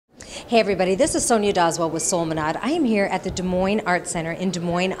Hey everybody, this is Sonia Doswell with Solminod. I am here at the Des Moines Arts Center in Des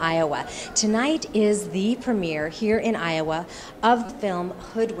Moines, Iowa. Tonight is the premiere here in Iowa of the film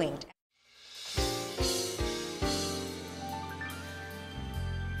Hoodwinked.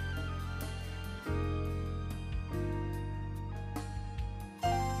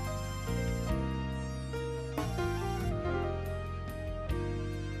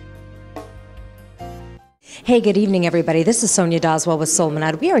 Hey, good evening, everybody. This is Sonia Doswell with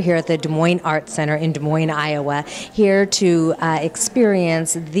Solminod. We are here at the Des Moines Arts Center in Des Moines, Iowa, here to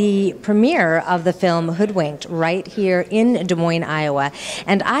experience the premiere of the film Hoodwinked right here in Des Moines, Iowa.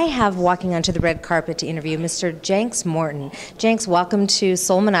 And I have walking onto the red carpet to interview Mr. Jenks Morton. Jenks, welcome to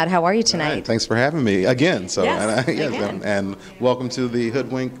Solminod. How are you tonight? Right, thanks for having me again. Yes, And welcome to the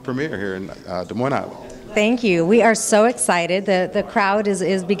Hoodwinked premiere here in Des Moines, Iowa. Thank you. We are so excited. The crowd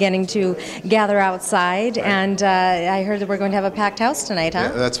is beginning to gather outside, right. And I heard that we're going to have a packed house tonight,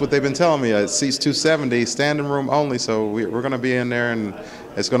 huh? Yeah, that's what they've been telling me. It seats 270, standing room only, so we're going to be in there, and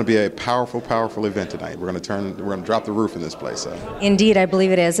it's going to be a powerful, powerful event tonight. We're going to drop the roof in this place. Indeed, I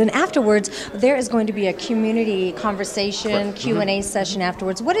believe it is. And afterwards, there is going to be a community conversation, right. Q&A session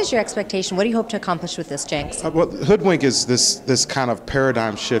afterwards. What is your expectation? What do you hope to accomplish with this, Jenks? Well, Hoodwink is this kind of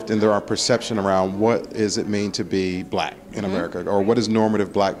paradigm shift in our perception around what does it mean to be black in America, or what is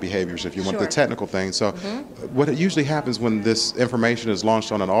normative black behaviors, if you want the technical thing. So what usually happens when this information is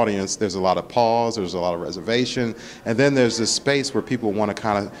launched on an audience, there's a lot of pause, there's a lot of reservation, and then there's this space where people want to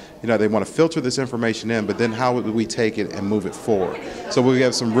kind of, they want to filter this information in, but then how would we take it and move it forward? So we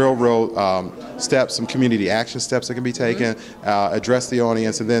have some real steps, some community action steps that can be taken, address the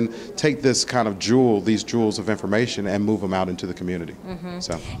audience, and then take this kind of these jewels of information and move them out into the community.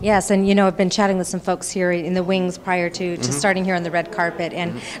 So. Yes, and I've been chatting with some folks here in the wings prior to starting here on the red carpet,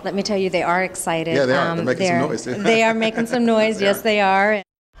 and let me tell you, they are excited. Yeah, they are. They're making some noise. They are making some noise. Yes, they are.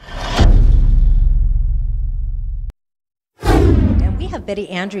 And we have Betty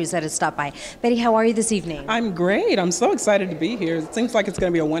Andrews that has stopped by. Betty, how are you this evening? I'm great. I'm so excited to be here. It seems like it's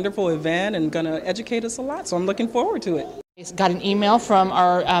going to be a wonderful event and going to educate us a lot, so I'm looking forward to it. Got an email from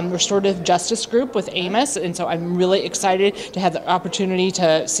our restorative justice group with Amos, and so I'm really excited to have the opportunity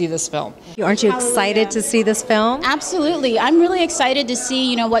to see this film. Aren't you excited to see this film? Absolutely. I'm really excited to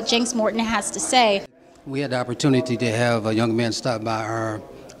see, what Jenks Morton has to say. We had the opportunity to have a young man stop by our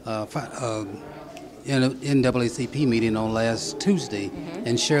NAACP meeting on last Tuesday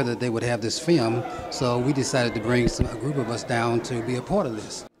and share that they would have this film, so we decided to bring a group of us down to be a part of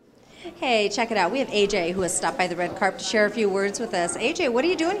this. Hey, check it out. We have AJ who has stopped by the red carpet to share a few words with us. AJ, what are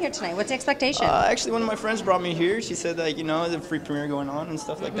you doing here tonight? What's the expectation? Actually, one of my friends brought me here. She said that, there's a free premiere going on and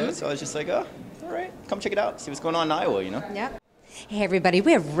stuff like that. So I was just like, oh, all right, come check it out. See what's going on in Iowa, Yep. Hey, everybody.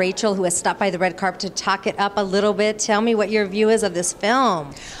 We have Rachel who has stopped by the red carpet to talk it up a little bit. Tell me what your view is of this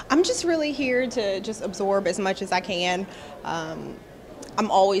film. I'm just really here to just absorb as much as I can. I'm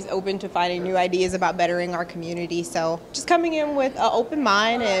always open to finding new ideas about bettering our community, so just coming in with an open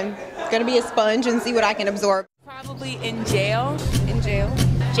mind and going to be a sponge and see what I can absorb. Probably in jail. In jail.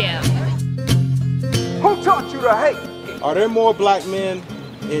 Jail. Who taught you to hate? Are there more black men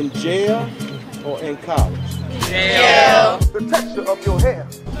in jail or in college? Jail. The texture of your hair.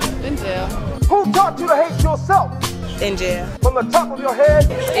 In jail. Who taught you to hate yourself? In jail. From the top of your head?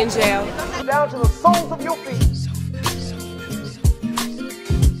 In jail. Down to the soles of your feet.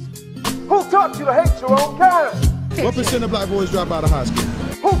 Who taught you to hate your own kind? What percent of black boys drop out of high school?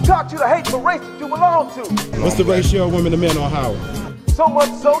 Who taught you to hate the race that you belong to? What's the ratio of women to men on Howard? So much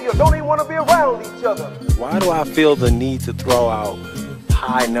so you don't even want to be around each other. Why do I feel the need to throw out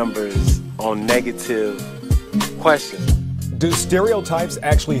high numbers on negative questions? Do stereotypes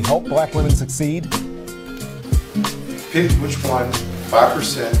actually help black women succeed? Pick which one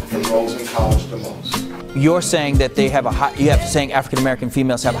 5% enrolls in college the most. You're saying that they have saying African American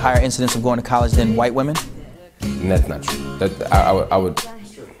females have a higher incidence of going to college than white women? That's not true.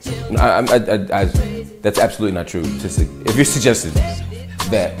 That's absolutely not true. If you're suggesting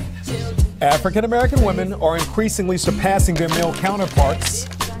that African American women are increasingly surpassing their male counterparts.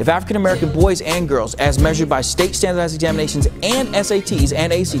 If African American boys and girls, as measured by state standardized examinations and SATs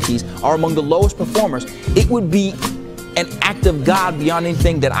and ACTs, are among the lowest performers, it would be an act of God beyond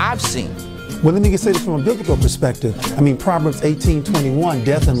anything that I've seen. Well, let me say this from a biblical perspective. Proverbs 18:21,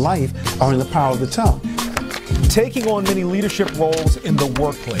 death and life are in the power of the tongue. Taking on many leadership roles in the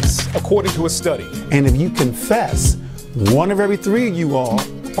workplace, according to a study. And if you confess, one of every three of you all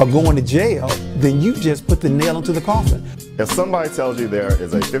are going to jail, then you just put the nail into the coffin. If somebody tells you there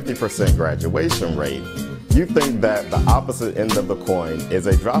is a 50% graduation rate, you think that the opposite end of the coin is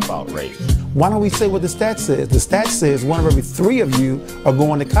a dropout rate. Why don't we say what the stat says? The stat says 1 of every 3 of you are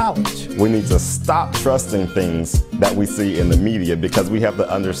going to college. We need to stop trusting things that we see in the media because we have to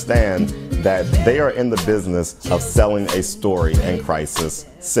understand that they are in the business of selling a story, and crisis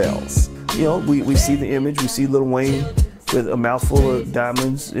sells. You know, we see the image, we see Lil Wayne with a mouthful of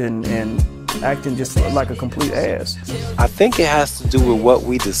diamonds and acting just like a complete ass. I think it has to do with what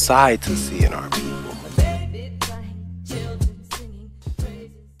we decide to see in our people.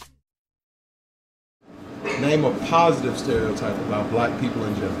 Name a positive stereotype about black people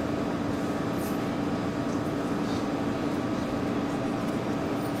in general.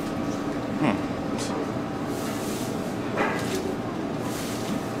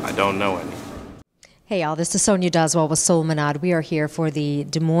 I don't know any. Hey y'all, this is Sonia Doswell with Solminod. We are here for the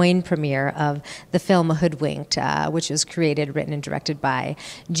Des Moines premiere of the film Hoodwinked, which was created, written, and directed by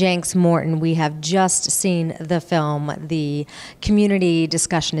Jenks Morton. We have just seen the film. The community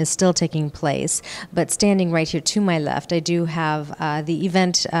discussion is still taking place, but standing right here to my left, I do have the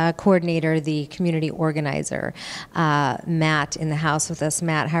event coordinator, the community organizer, Matt, in the house with us.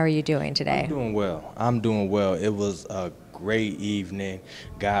 Matt, how are you doing today? I'm doing well. It was a great evening.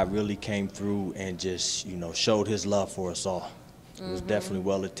 God really came through and just, showed his love for us all. It was definitely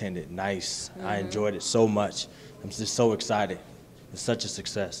well attended, nice. I enjoyed it so much. I'm just so excited. It's such a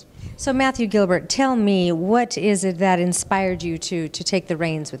success. So Matthew Gilbert, tell me, what is it that inspired you to take the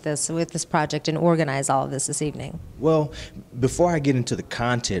reins with this project and organize all of this evening? Well, before I get into the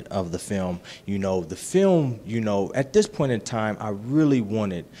content of the film, at this point in time, I really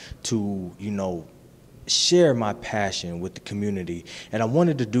wanted to, share my passion with the community, and I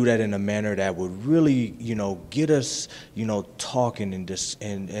wanted to do that in a manner that would really, get us, talking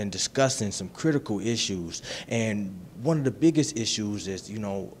and discussing some critical issues. And one of the biggest issues is,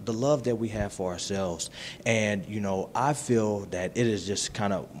 the love that we have for ourselves. And, I feel that it is just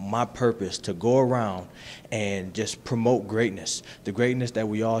kind of my purpose to go around and just promote greatness, the greatness that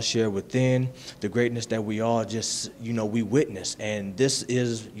we all share within, the greatness that we all just, we witness. And this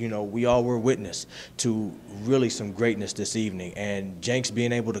is, we all were witness to really some greatness this evening. And Jenks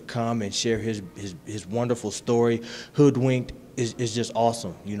being able to come and share his wonderful story, Hoodwinked, is just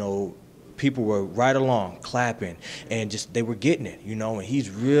awesome. People were right along clapping and they were getting it, and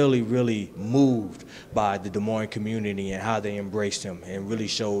he's really, really moved by the Des Moines community and how they embraced him and really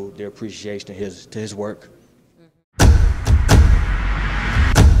showed their appreciation to his work.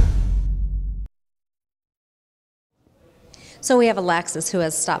 So we have Alexis, who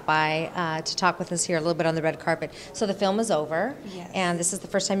has stopped by to talk with us here a little bit on the red carpet. So the film is over, and this is the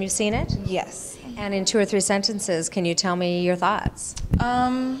first time you've seen it? Yes. And in 2 or 3 sentences, can you tell me your thoughts?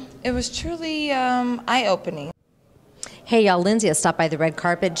 It was truly eye-opening. Hey y'all, Lindsay has stopped by the red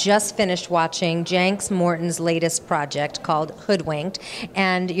carpet, just finished watching Jenks Morton's latest project called Hoodwinked.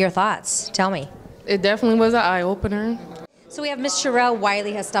 And your thoughts, tell me. It definitely was an eye-opener. So we have Miss Sherelle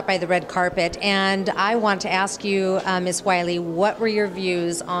Wiley has stopped by the red carpet, and I want to ask you, Miss Wiley, what were your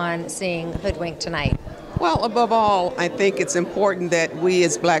views on seeing Hoodwinked tonight? Well, above all, I think it's important that we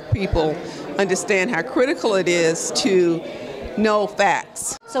as black people understand how critical it is to know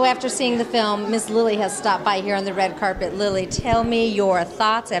facts. So after seeing the film, Miss Lily has stopped by here on the red carpet. Lily, tell me your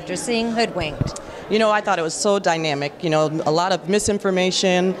thoughts after seeing Hoodwinked. I thought it was so dynamic, a lot of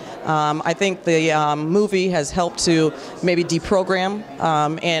misinformation. I think the movie has helped to maybe deprogram,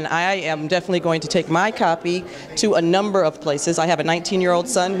 and I am definitely going to take my copy to a number of places. I have a 19-year-old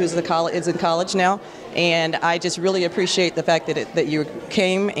son who's is in college now, and I just really appreciate the fact that you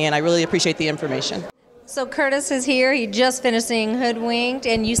came, and I really appreciate the information. So Curtis is here. He just finished seeing Hoodwinked,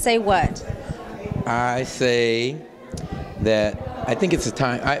 and you say what? I say that I think it's a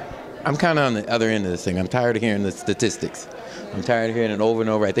time. I'm kind of on the other end of this thing. I'm tired of hearing the statistics. I'm tired of hearing it over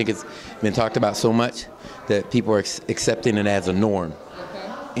and over. I think it's been talked about so much that people are accepting it as a norm.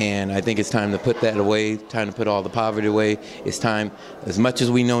 And I think it's time to put that away, time to put all the poverty away. It's time, as much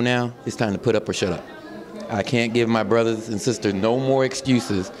as we know now, it's time to put up or shut up. I can't give my brothers and sisters no more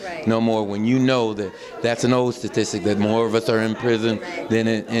excuses, no more, when you know that that's an old statistic, that more of us are in prison than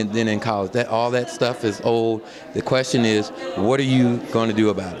in college. All that stuff is old. The question is, what are you going to do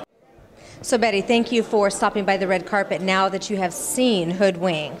about it? So Betty, thank you for stopping by the red carpet. Now that you have seen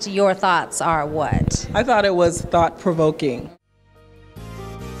Hoodwinked, your thoughts are what? I thought it was thought-provoking.